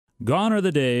Gone are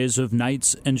the days of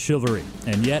knights and chivalry,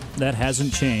 and yet that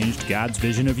hasn't changed God's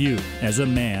vision of you as a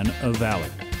man of valor.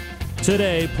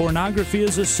 Today, pornography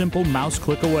is a simple mouse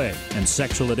click away, and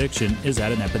sexual addiction is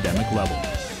at an epidemic level.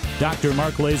 Dr.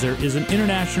 Mark Laser is an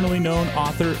internationally known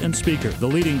author and speaker, the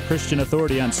leading Christian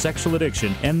authority on sexual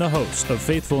addiction, and the host of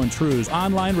Faithful and True's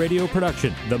online radio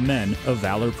production, the Men of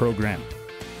Valor program.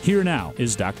 Here now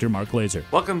is Dr. Mark Laser.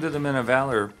 Welcome to the Men of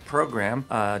Valor program.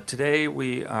 Today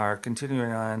we are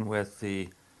continuing on with the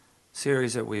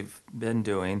series that we've been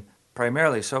doing,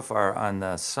 primarily so far on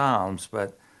the Psalms,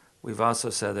 but we've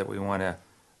also said that we want to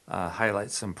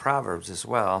highlight some Proverbs as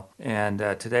well. And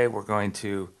today we're going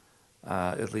to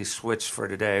at least switch for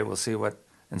today. We'll see what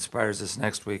inspires us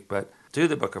next week, but do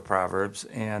the book of Proverbs.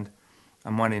 And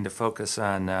I'm wanting to focus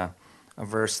on a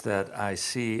verse that I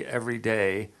see every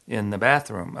day in the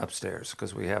bathroom upstairs,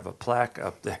 because we have a plaque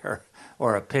up there,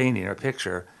 or a painting or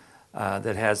picture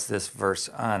that has this verse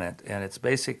on it. And it's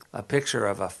basically a picture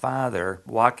of a father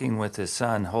walking with his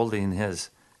son holding his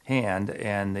hand,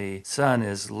 and the son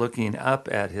is looking up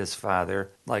at his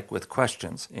father like with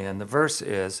questions. And the verse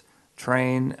is,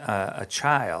 train a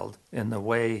child in the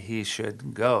way he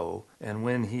should go, and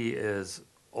when he is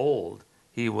old,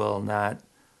 he will not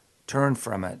turn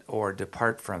from it or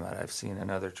depart from it. I've seen in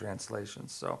other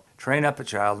translations. So, train up a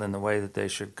child in the way that they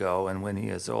should go, and when he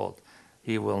is old,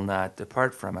 he will not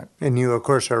depart from it. And you, of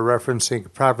course, are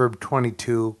referencing Proverbs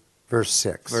 22, verse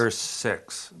 6. Verse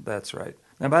 6, that's right.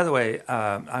 Now, by the way,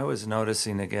 I was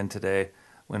noticing again today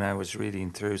when I was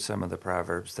reading through some of the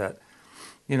Proverbs that,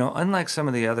 you know, unlike some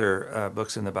of the other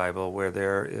books in the Bible where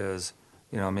there is,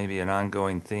 you know, maybe an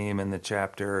ongoing theme in the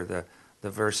chapter, the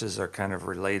verses are kind of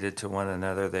related to one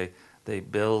another. They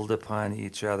build upon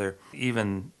each other.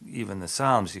 Even the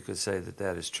Psalms, you could say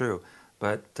that is true.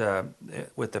 But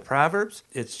with the Proverbs,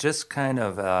 it's just kind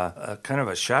of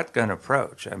a shotgun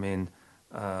approach. I mean,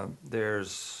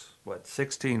 there's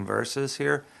 16 verses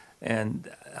here, and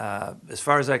as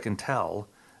far as I can tell,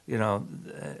 you know,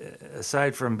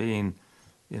 aside from being,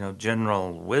 you know,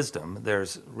 general wisdom,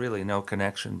 there's really no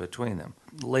connection between them.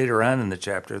 Later on in the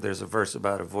chapter, there's a verse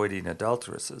about avoiding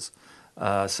adulteresses.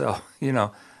 So, you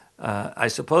know, I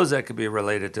suppose that could be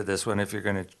related to this one if you're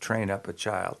going to train up a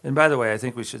child. And by the way, I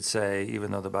think we should say,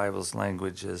 even though the Bible's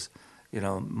language is, you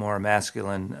know, more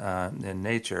masculine in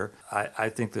nature, I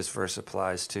think this verse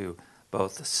applies to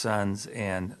both sons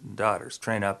and daughters.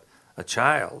 Train up a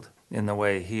child in the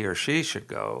way he or she should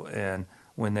go, and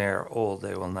when they are old,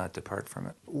 they will not depart from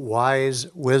it. Wise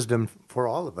wisdom for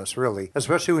all of us, really,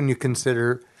 especially when you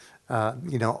consider,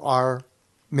 you know, our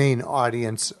main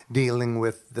audience dealing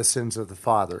with the sins of the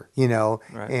father, you know,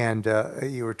 right. And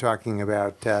you were talking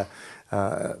about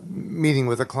meeting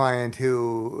with a client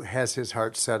who has his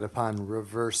heart set upon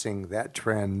reversing that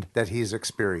trend that he's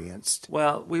experienced.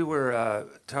 Well, we were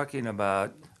talking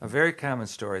about a very common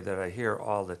story that I hear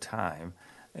all the time,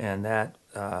 and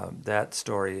that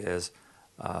story is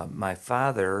my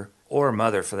father, or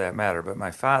mother for that matter, but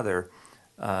my father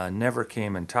never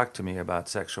came and talked to me about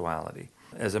sexuality.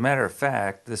 As a matter of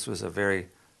fact, this was a very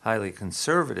highly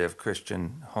conservative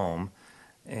Christian home,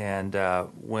 and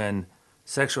when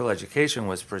sexual education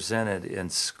was presented in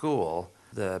school,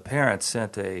 the parents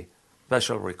sent a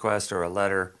special request or a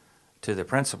letter to the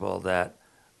principal that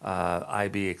I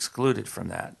be excluded from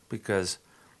that, because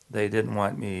they didn't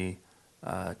want me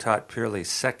taught purely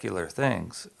secular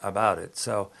things about it.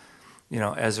 So, you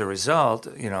know, as a result,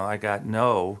 you know, I got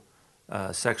no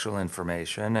sexual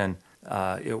information, and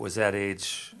it was at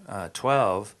age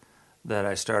 12 that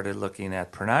I started looking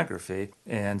at pornography,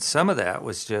 and some of that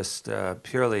was just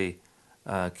purely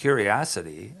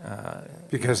curiosity.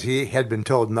 Because he had been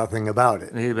told nothing about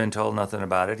it. He had been told nothing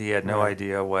about it. He had no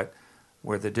idea what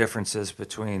were the differences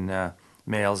between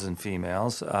males and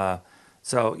females.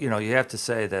 So, you know, you have to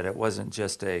say that it wasn't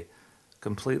just a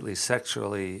completely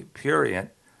sexually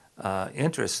prurient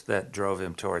interest that drove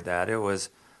him toward that. It was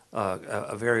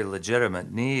a very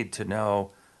legitimate need to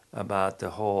know about the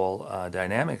whole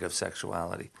dynamic of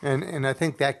sexuality. And I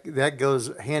think that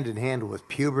goes hand in hand with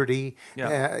puberty,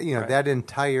 Yeah, you know, right. That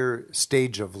entire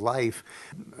stage of life.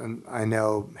 And I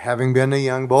know, having been a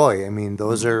young boy, I mean,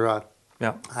 those are...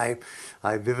 Yeah.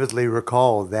 I vividly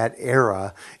recall that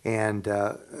era, and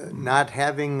not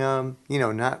having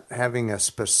not having a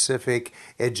specific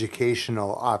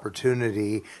educational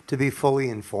opportunity to be fully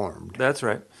informed. That's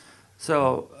right.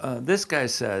 So this guy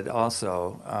said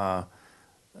also,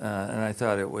 and I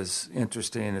thought it was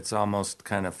interesting. It's almost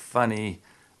kind of funny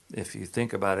if you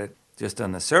think about it just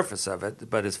on the surface of it.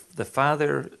 But the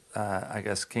father, I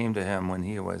guess, came to him when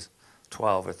he was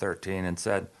 12 or 13 and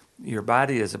said, "Your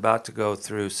body is about to go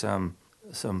through some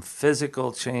some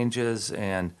physical changes,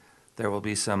 and there will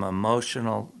be some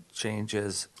emotional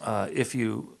changes. If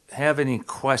you have any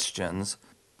questions,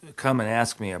 come and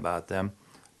ask me about them.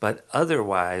 But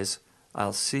otherwise,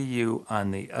 I'll see you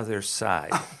on the other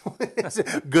side.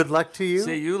 Good luck to you.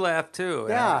 See, you laughed too.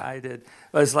 Yeah. I did.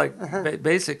 It's like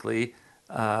basically,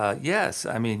 yes.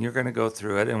 I mean, you're going to go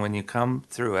through it, and when you come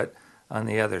through it on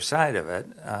the other side of it,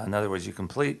 in other words, you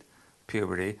complete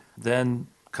puberty, then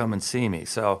come and see me.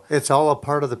 So it's all a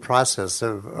part of the process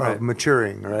of Right.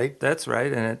 maturing, right? that's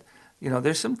right. And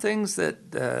there's some things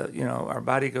that our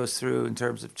body goes through in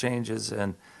terms of changes,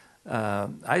 and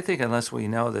I think unless we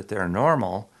know that they're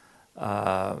normal,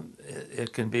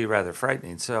 it can be rather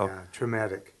frightening. So Yeah,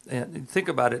 traumatic. and think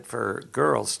about it for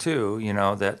girls too.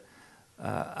 That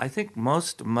I think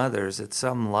most mothers at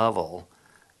some level,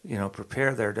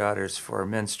 prepare their daughters for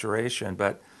menstruation.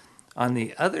 But on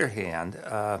the other hand,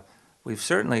 we've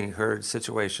certainly heard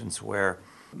situations where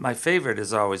my favorite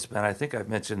has always been, I think I've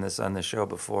mentioned this on the show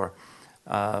before,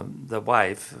 the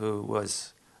wife who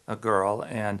was a girl,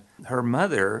 and her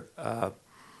mother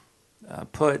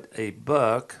put a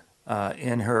book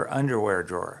in her underwear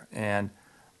drawer, and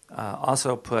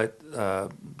also put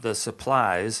the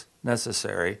supplies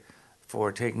necessary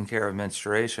for taking care of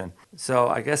menstruation. So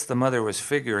I guess the mother was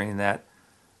figuring that,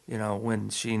 when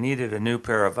she needed a new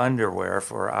pair of underwear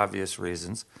for obvious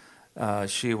reasons,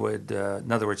 she would,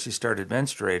 in other words, she started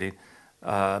menstruating,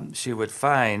 she would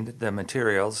find the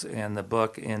materials and the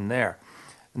book in there.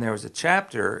 And there was a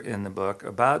chapter in the book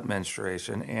about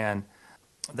menstruation, and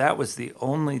that was the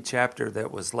only chapter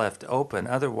that was left open.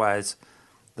 Otherwise,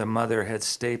 the mother had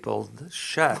stapled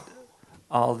shut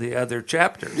all the other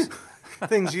chapters.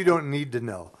 Things you don't need to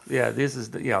know. Yeah, this is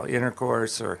the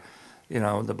intercourse, or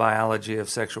the biology of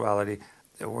sexuality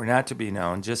that were not to be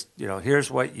known. Just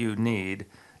here's what you need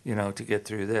to get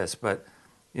through this. But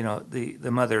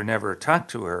the mother never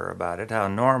talked to her about it, how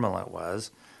normal it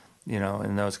was,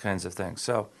 and those kinds of things.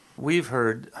 So we've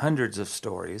heard hundreds of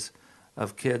stories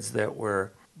of kids that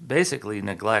were basically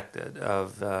neglected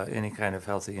of any kind of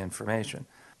healthy information.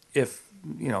 If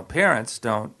parents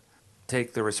don't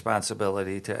take the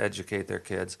responsibility to educate their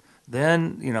kids,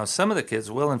 then some of the kids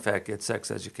will in fact get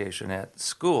sex education at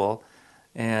school,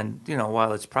 and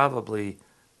while it's probably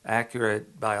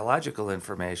accurate biological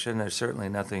information, there's certainly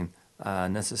nothing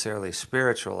necessarily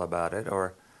spiritual about it,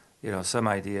 or some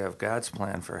idea of God's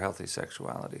plan for healthy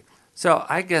sexuality. So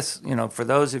I guess for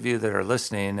those of you that are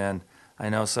listening, and I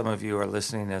know some of you are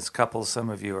listening as couples, some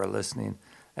of you are listening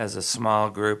as a small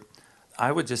group,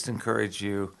 I would just encourage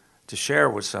you to share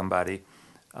with somebody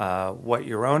what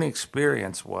your own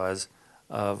experience was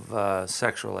of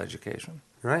sexual education.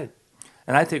 Right.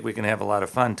 And I think we can have a lot of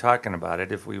fun talking about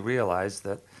it if we realize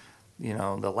that,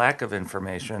 the lack of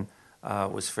information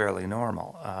was fairly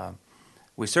normal.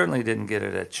 We certainly didn't get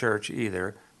it at church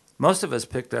either. Most of us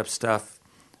picked up stuff,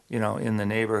 in the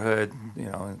neighborhood,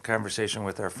 in conversation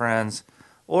with our friends,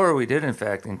 or we did in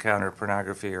fact encounter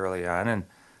pornography early on, and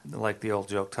like the old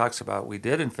joke talks about, we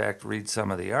did in fact read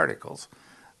some of the articles,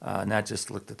 not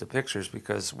just looked at the pictures,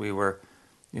 because we were,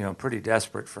 pretty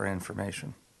desperate for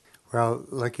information. Well,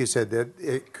 like you said, that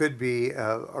it could be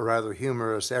a rather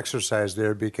humorous exercise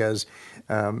there, because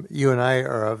you and I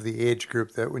are of the age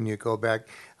group that when you go back,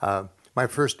 my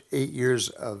first 8 years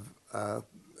of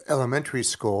elementary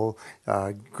school,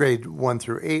 grade 1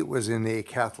 through 8 was in a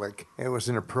Catholic. It was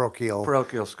in a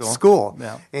parochial school.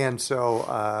 Yeah. And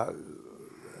so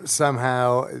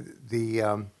somehow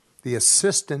the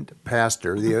assistant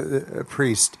pastor, the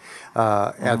priest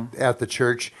at the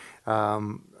church,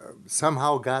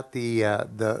 somehow got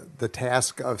the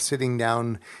task of sitting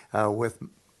down with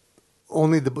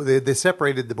only they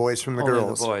separated the boys from the Only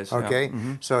girls. the boys, okay, yeah.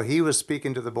 Mm-hmm. So he was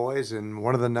speaking to the boys, and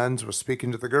one of the nuns was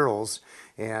speaking to the girls,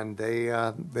 and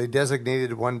they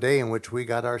designated one day in which we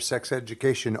got our sex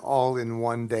education all in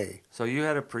one day. So you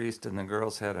had a priest and the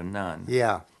girls had a nun.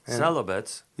 Yeah.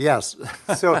 Celibates. Yes.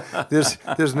 So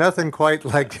there's nothing quite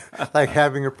like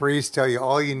having a priest tell you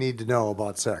all you need to know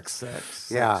about sex.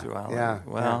 Sexuality. Yeah.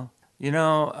 Well,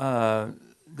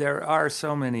 there are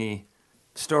so many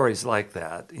stories like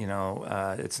that.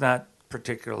 It's not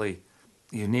particularly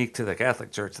unique to the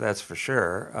Catholic Church, that's for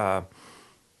sure.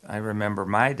 I remember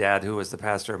my dad, who was the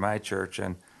pastor of my church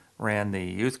and ran the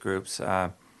youth groups,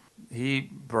 he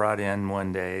brought in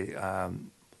one day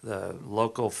the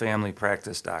local family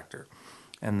practice doctor,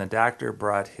 and the doctor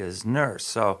brought his nurse.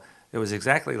 So it was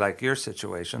exactly like your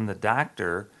situation. The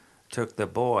doctor took the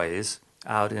boys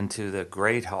out into the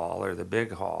great hall, or the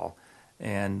big hall,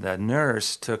 and the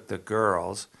nurse took the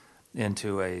girls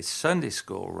into a Sunday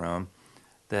school room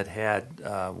that had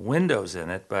windows in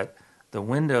it, but the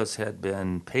windows had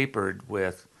been papered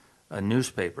with a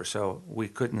newspaper, so we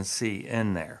couldn't see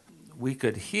in there. We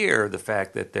could hear the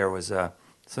fact that there was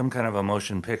some kind of a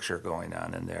motion picture going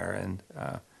on in there, and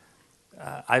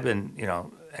I've been,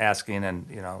 asking,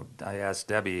 and I asked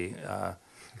Debbie,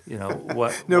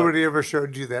 what. Nobody ever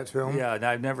showed you that film? Yeah, and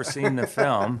I've never seen the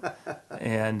film,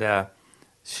 and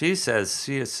she says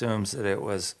she assumes that it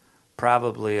was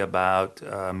probably about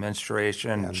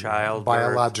menstruation, And childbirth,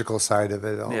 biological side of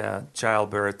it all. yeah,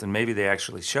 childbirth, and maybe they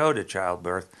actually showed a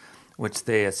childbirth, which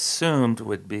they assumed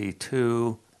would be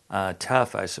too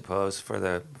tough, I suppose, for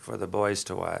the boys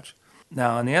to watch.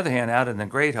 Now, on the other hand, out in the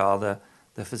Great Hall, the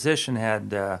physician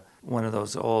had one of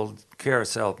those old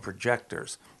carousel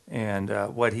projectors, and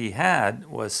what he had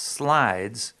was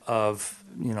slides of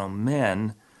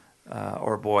men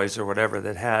or boys or whatever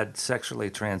that had sexually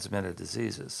transmitted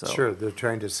diseases. So, Sure, they're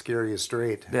trying to scare you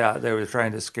straight. yeah, they were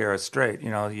trying to scare us straight.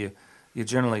 You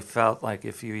generally felt like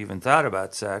if you even thought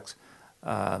about sex,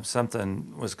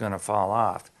 something was going to fall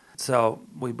off. So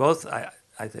we both,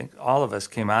 I think, all of us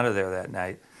came out of there that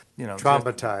night,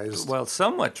 Traumatized.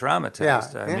 somewhat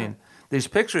traumatized. Yeah, I mean, these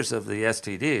pictures of the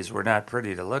STDs were not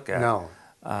pretty to look at. No.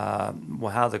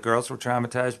 How the girls were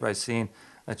traumatized by seeing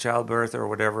a childbirth or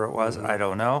whatever it was, I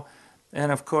don't know.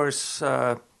 And of course,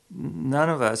 none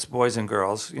of us, boys and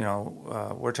girls,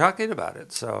 were talking about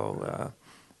it. So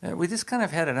we just kind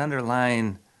of had an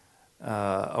underlying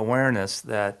awareness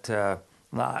that,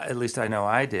 at least I know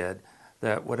I did,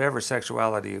 that whatever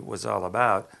sexuality was all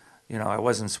about, I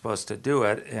wasn't supposed to do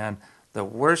it. And the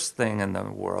worst thing in the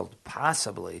world,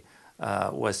 possibly,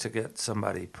 was to get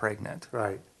somebody pregnant.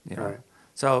 Right, right.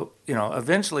 So,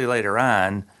 eventually later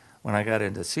on, when I got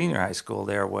into senior high school,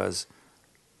 there was,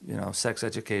 sex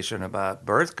education about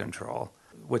birth control,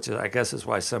 which I guess is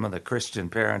why some of the Christian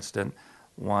parents didn't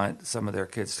want some of their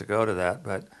kids to go to that.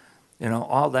 But,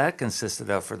 all that consisted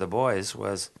of for the boys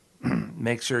was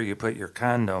make sure you put your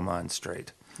condom on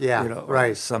straight. Yeah,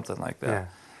 right. Something like that. Yeah.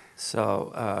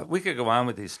 So we could go on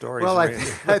with these stories. Well, I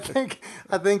think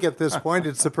at this point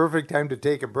it's the perfect time to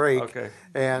take a break. Okay.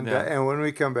 And Yeah. and when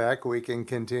we come back, we can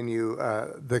continue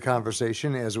the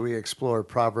conversation as we explore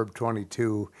Proverb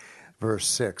 22, verse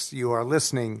 6. You are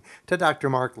listening to Dr.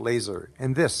 Mark Laser,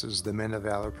 and this is the Men of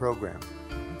Valor program.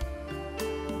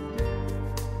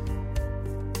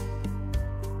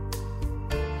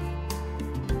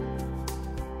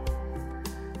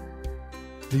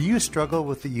 Do you struggle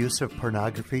with the use of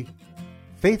pornography?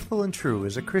 Faithful and True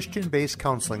is a Christian-based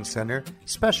counseling center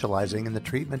specializing in the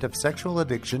treatment of sexual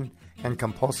addiction and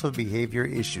compulsive behavior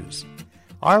issues.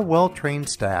 Our well-trained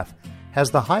staff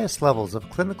has the highest levels of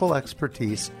clinical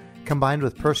expertise combined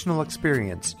with personal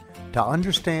experience to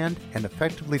understand and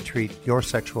effectively treat your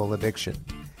sexual addiction.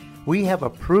 We have a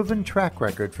proven track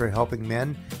record for helping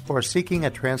men who are seeking a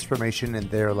transformation in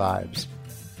their lives.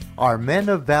 Our Men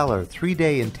of Valor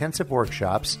 3-day intensive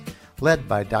workshops, led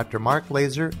by Dr. Mark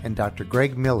Laser and Dr.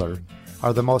 Greg Miller,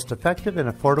 are the most effective and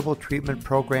affordable treatment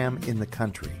program in the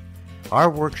country. Our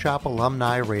workshop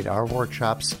alumni rate our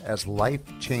workshops as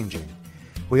life-changing.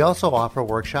 We also offer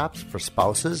workshops for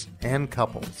spouses and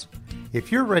couples.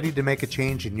 If you're ready to make a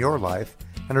change in your life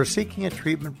and are seeking a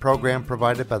treatment program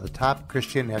provided by the top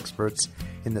Christian experts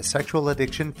in the sexual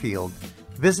addiction field,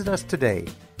 visit us today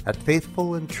at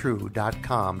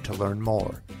faithfulandtrue.com to learn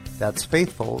more. That's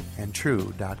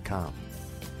faithfulandtrue.com.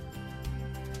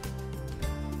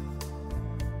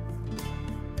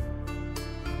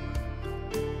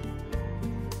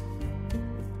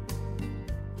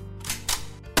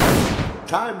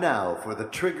 Time now for the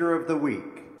Trigger of the Week.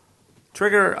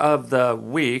 Trigger of the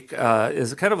week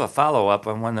is kind of a follow-up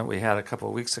on one that we had a couple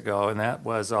of weeks ago, and that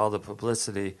was all the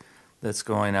publicity that's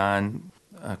going on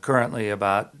currently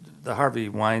about the Harvey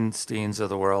Weinsteins of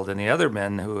the world and the other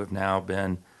men who have now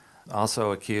been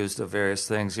also accused of various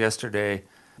things. Yesterday,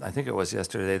 I think it was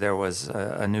yesterday, there was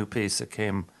a new piece that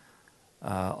came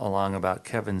along about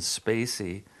Kevin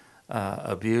Spacey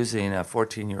abusing a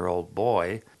 14-year-old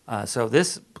boy. So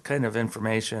this kind of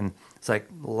information, it's like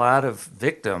a lot of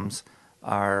victims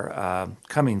are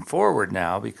coming forward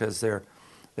now because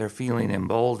they're feeling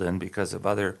emboldened because of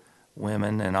other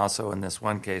women, and also in this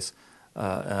one case,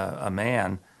 a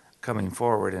man coming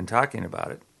forward and talking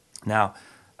about it. Now,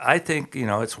 I think,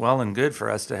 it's well and good for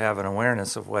us to have an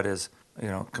awareness of what is,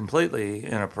 completely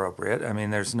inappropriate. I mean,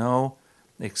 there's no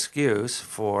excuse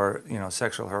for,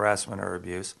 sexual harassment or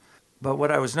abuse. But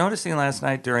what I was noticing last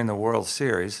night during the World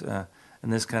Series, and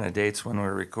this kind of dates when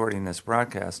we're recording this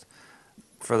broadcast,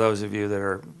 for those of you that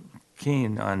are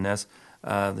keen on this,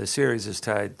 the series is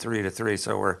tied 3-3,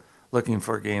 so we're looking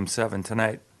for Game 7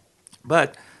 tonight.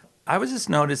 But I was just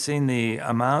noticing the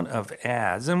amount of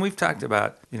ads, and we've talked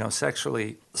about,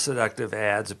 sexually seductive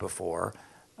ads before,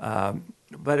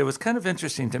 but it was kind of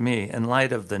interesting to me in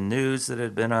light of the news that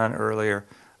had been on earlier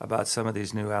about some of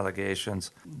these new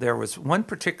allegations. There was one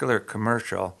particular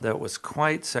commercial that was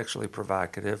quite sexually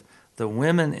provocative. The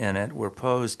women in it were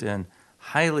posed in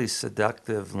highly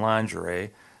seductive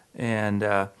lingerie, and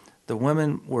the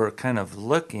women were kind of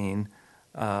looking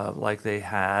like they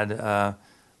had a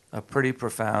pretty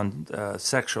profound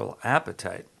sexual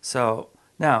appetite. So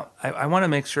now I want to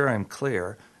make sure I'm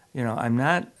clear. I'm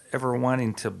not ever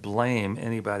wanting to blame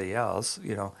anybody else,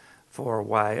 for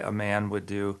why a man would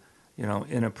do,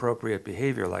 inappropriate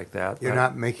behavior like that. You're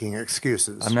not making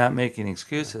excuses. I'm not making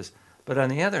excuses. But on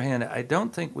the other hand, I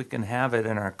don't think we can have it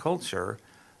in our culture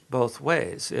both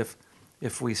ways.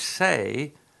 If we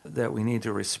say that we need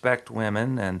to respect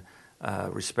women and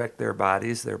respect their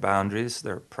bodies, their boundaries,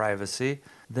 their privacy,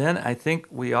 then I think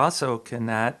we also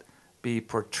cannot be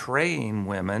portraying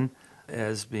women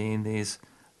as being these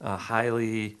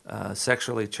highly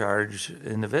sexually charged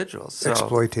individuals. So,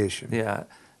 exploitation. Yeah.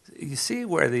 You see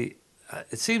where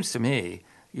it seems to me,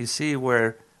 you see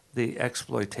where the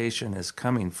exploitation is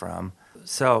coming from.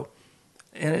 So,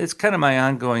 and it's kind of my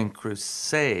ongoing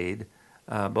crusade,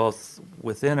 both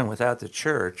within and without the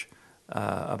church,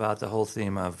 about the whole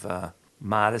theme of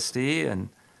modesty and,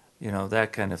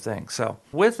 that kind of thing. So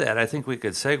with that, I think we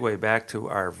could segue back to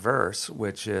our verse,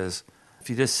 which is, if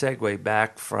you just segue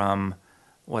back from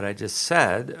what I just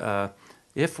said,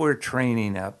 if we're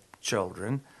training up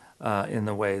children in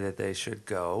the way that they should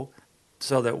go,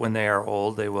 so that when they are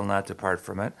old, they will not depart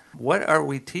from it, what are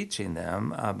we teaching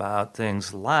them about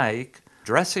things like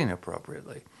dressing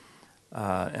appropriately?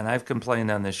 And I've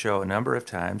complained on this show a number of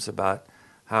times about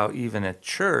how even at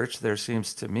church there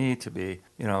seems to me to be,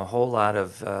 a whole lot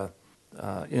of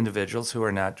individuals who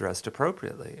are not dressed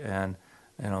appropriately, and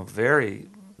very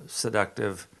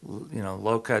seductive,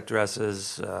 low-cut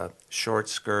dresses, short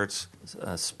skirts,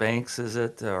 Spanx, is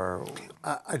it? Or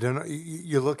I don't know.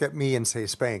 You look at me and say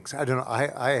Spanx. I don't know.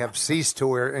 I have ceased to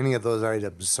wear any of those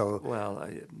items. So, well,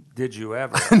 did you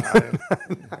ever?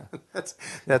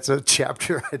 That's a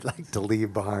chapter I'd like to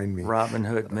leave behind me. Robin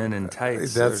Hood Men in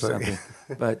Tights or That's something.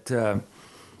 But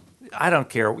I don't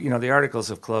care. The articles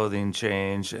of clothing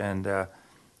change and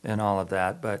all of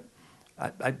that. But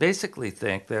I basically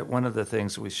think that one of the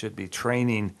things we should be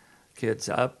training kids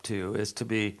up to is to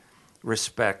be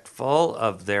respectful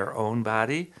of their own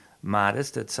body,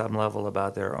 modest at some level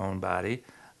about their own body,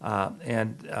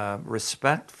 and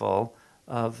respectful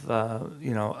of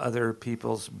other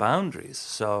people's boundaries.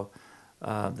 So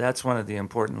that's one of the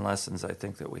important lessons I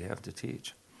think that we have to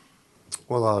teach.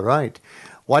 Well, all right.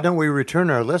 Why don't we return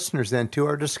our listeners then to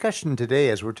our discussion today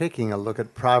as we're taking a look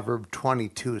at Proverb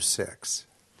 22:6.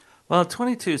 Well,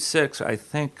 22:6, I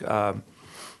think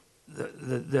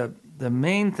the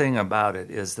main thing about it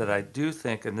is that I do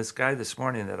think, and this guy this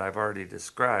morning that I've already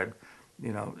described,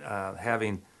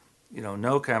 having,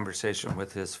 no conversation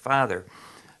with his father,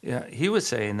 he was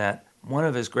saying that one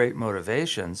of his great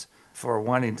motivations for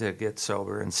wanting to get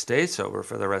sober and stay sober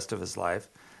for the rest of his life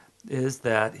is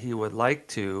that he would like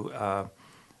to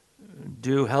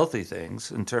do healthy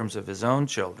things in terms of his own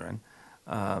children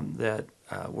that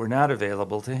were not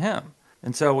available to him.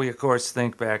 And so we, of course,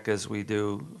 think back, as we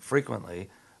do frequently,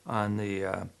 on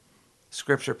the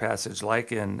scripture passage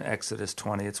like in Exodus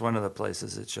 20. It's one of the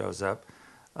places it shows up,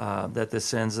 that the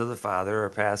sins of the father are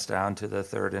passed down to the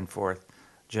third and fourth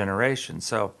generation.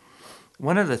 So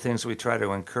one of the things we try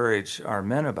to encourage our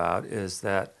men about is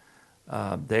that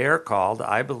they are called,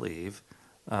 I believe,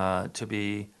 to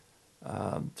be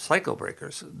cycle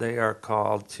breakers. They are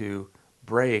called to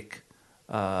break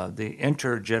the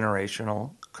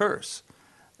intergenerational curse.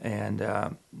 And,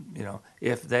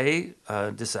 if they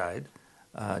decide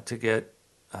to get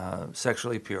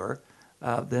sexually pure,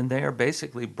 then they are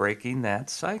basically breaking that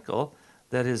cycle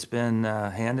that has been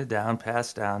handed down,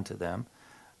 passed down to them.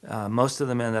 Most of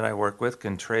the men that I work with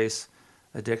can trace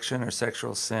addiction or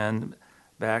sexual sin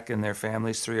back in their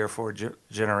families 3 or 4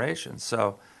 generations.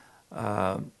 So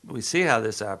we see how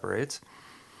this operates.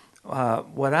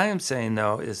 What I am saying,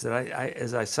 though, is that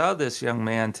as I saw this young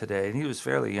man today, and he was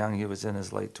fairly young, he was in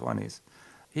his late 20s,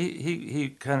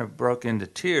 he kind of broke into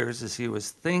tears as he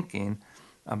was thinking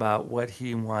about what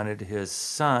he wanted his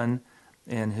son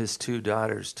and his 2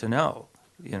 daughters to know,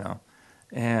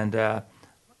 and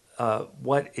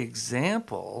what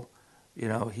example,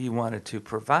 he wanted to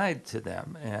provide to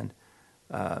them. And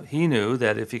he knew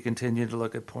that if he continued to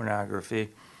look at pornography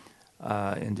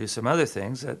and do some other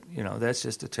things, that, that's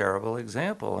just a terrible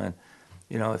example. And,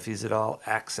 if he's at all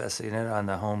accessing it on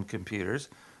the home computers,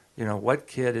 what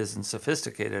kid isn't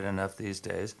sophisticated enough these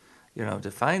days,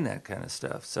 to find that kind of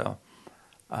stuff? So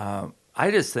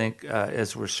I just think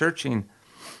as we're searching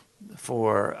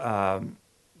for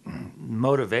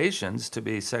motivations to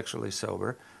be sexually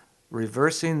sober,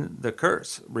 reversing the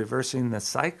curse, reversing the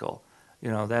cycle,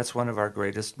 that's one of our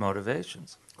greatest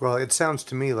motivations. Well, it sounds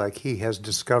to me like he has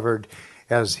discovered,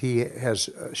 as he has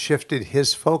shifted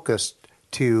his focus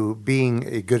to being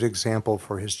a good example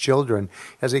for his children,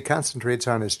 as he concentrates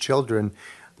on his children,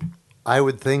 I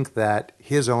would think that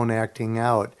his own acting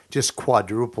out just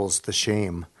quadruples the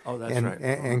shame Oh, that's and, right.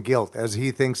 and guilt as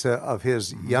he thinks of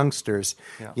his youngsters.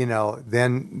 Yeah.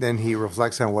 Then he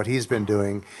reflects on what he's been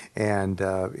doing, and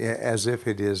as if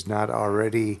it is not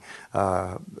already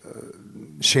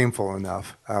shameful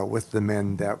enough with the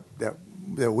men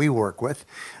that we work with.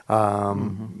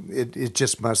 It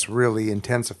just must really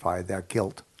intensify that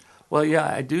guilt. Well, yeah,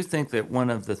 I do think that one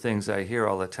of the things I hear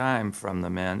all the time from the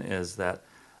men is that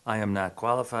I am not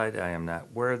qualified, I am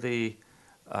not worthy,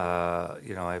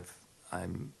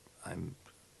 I'm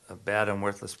a bad and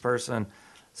worthless person,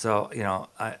 so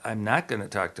I'm not going to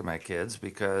talk to my kids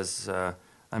because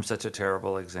I'm such a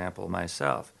terrible example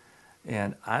myself.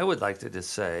 And I would like to just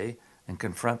say and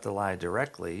confront the lie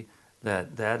directly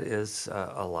that is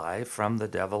a lie from the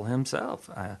devil himself.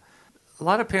 A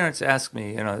lot of parents ask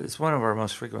me, it's one of our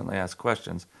most frequently asked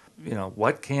questions,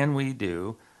 what can we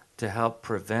do to help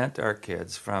prevent our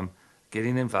kids from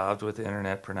getting involved with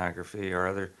internet pornography or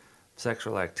other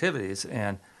sexual activities?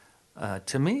 And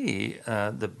to me,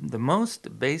 the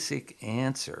most basic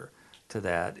answer to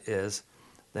that is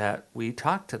that we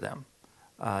talk to them,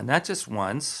 not just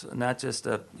once, not just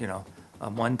a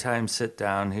one-time sit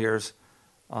down. Here's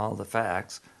all the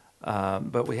facts,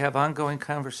 but we have ongoing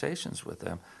conversations with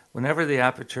them whenever the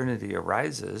opportunity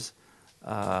arises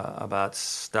about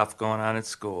stuff going on at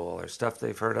school or stuff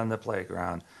they've heard on the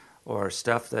playground or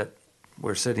stuff that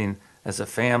we're sitting as a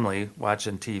family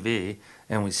watching TV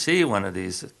and we see one of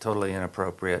these totally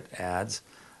inappropriate ads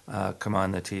come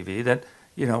on the TV that,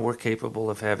 we're capable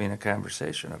of having a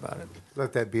conversation about it.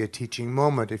 Let that be a teaching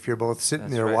moment. If you're both sitting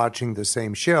That's there right. watching the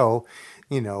same show,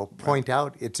 point Right.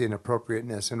 out its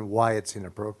inappropriateness and why it's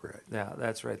inappropriate. Yeah,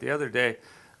 that's right. The other day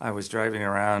I was driving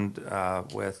around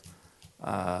with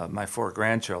my 4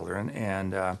 grandchildren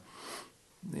and,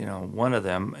 one of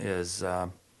them is,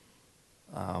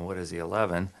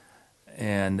 11?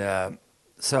 And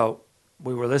so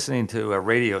we were listening to a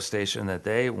radio station that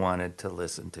they wanted to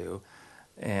listen to.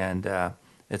 And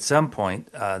at some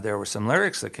point, there were some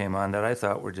lyrics that came on that I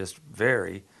thought were just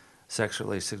very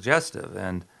sexually suggestive.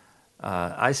 And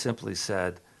I simply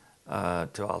said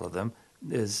to all of them,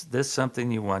 is this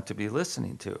something you want to be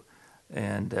listening to?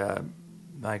 And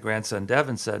my grandson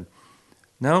Devin said,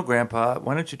 no, Grandpa,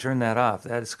 why don't you turn that off?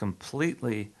 That is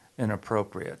completely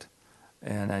inappropriate.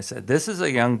 And I said, this is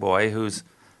a young boy whose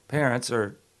parents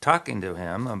are talking to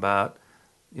him about,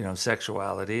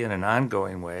 sexuality in an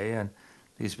ongoing way, and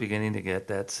he's beginning to get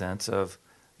that sense of,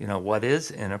 what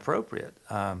is inappropriate.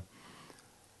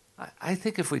 I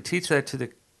think if we teach that to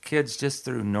the kids just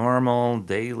through normal,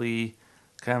 daily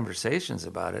conversations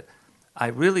about it, I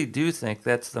really do think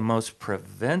that's the most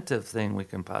preventive thing we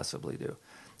can possibly do.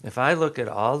 If I look at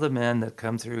all the men that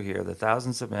come through here, the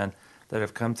thousands of men that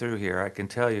have come through here, I can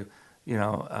tell you,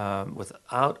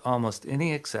 without almost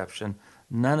any exception,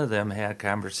 none of them had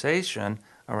conversation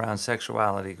around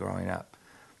sexuality growing up.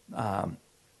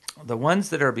 The ones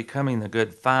that are becoming the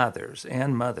good fathers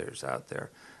and mothers out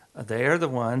there, they are the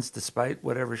ones, despite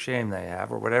whatever shame they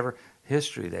have or whatever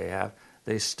history they have,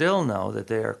 they still know that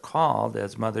they are called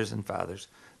as mothers and fathers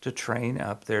to train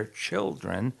up their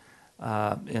children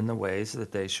in the ways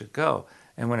that they should go.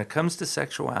 And when it comes to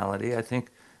sexuality, I think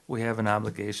we have an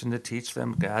obligation to teach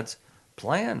them God's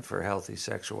plan for healthy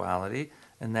sexuality,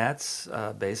 and that's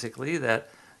basically that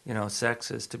sex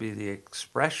is to be the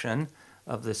expression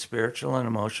of the spiritual and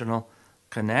emotional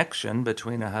connection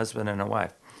between a husband and a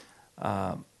wife.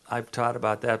 I've taught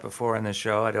about that before in the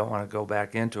show. I don't want to go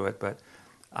back into it, but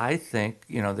I think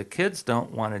the kids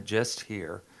don't want to just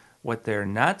hear what they're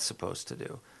not supposed to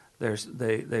do.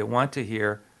 They want to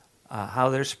hear how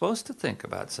they're supposed to think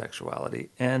about sexuality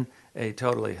in a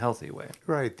totally healthy way.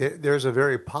 Right. There's a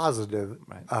very positive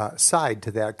side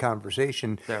to that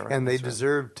conversation, Right. and they That's right.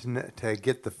 deserve to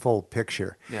get the full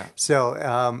picture. Yeah. So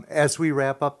as we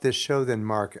wrap up this show then,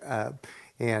 Mark,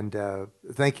 and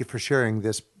thank you for sharing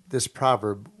this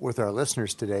proverb with our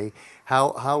listeners today,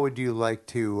 how would you like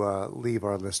to leave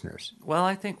our listeners? Well,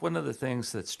 I think one of the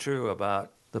things that's true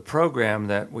about the program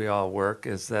that we all work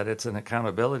is that it's an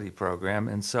accountability program.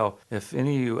 And so if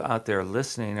any of you out there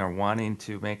listening are wanting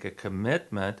to make a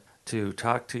commitment to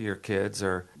talk to your kids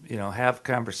or, have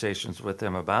conversations with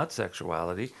them about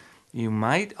sexuality. You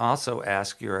might also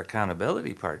ask your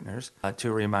accountability partners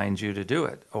to remind you to do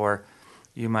it. Or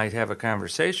you might have a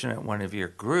conversation at one of your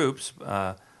groups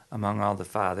among all the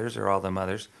fathers or all the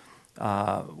mothers.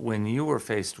 When you were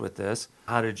faced with this,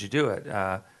 how did you do it?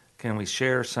 Can we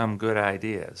share some good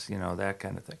ideas? That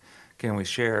kind of thing. Can we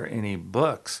share any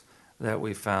books that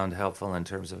we found helpful in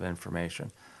terms of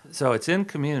information? So it's in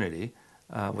community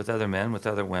with other men, with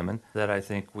other women, that I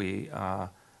think we are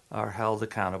held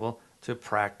accountable to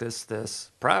practice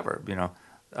this proverb.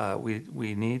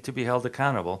 We need to be held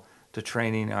accountable to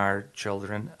training our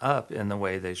children up in the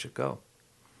way they should go.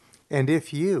 And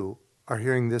if you are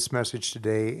hearing this message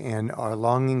today and are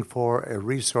longing for a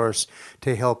resource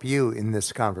to help you in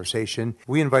this conversation,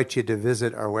 we invite you to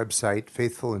visit our website,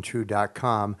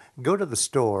 faithfulandtrue.com. Go to the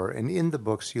store, and in the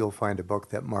books, you'll find a book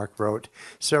that Mark wrote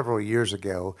several years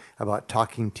ago about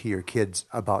talking to your kids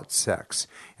about sex.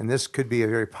 And this could be a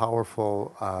very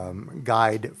powerful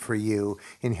guide for you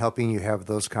in helping you have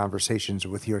those conversations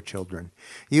with your children.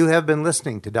 You have been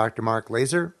listening to Dr. Mark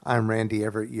Laser. I'm Randy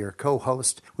Everett, your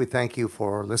co-host. We thank you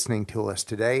for listening to us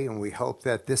today, and we hope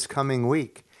that this coming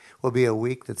week will be a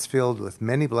week that's filled with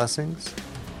many blessings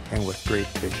and with great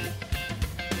vision.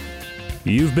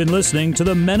 You've been listening to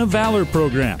the Men of Valor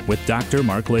program with Dr.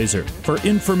 Mark Laser. For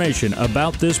information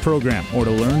about this program or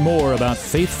to learn more about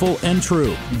Faithful and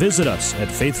True, visit us at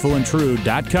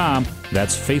faithfulandtrue.com.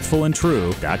 That's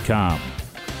faithfulandtrue.com.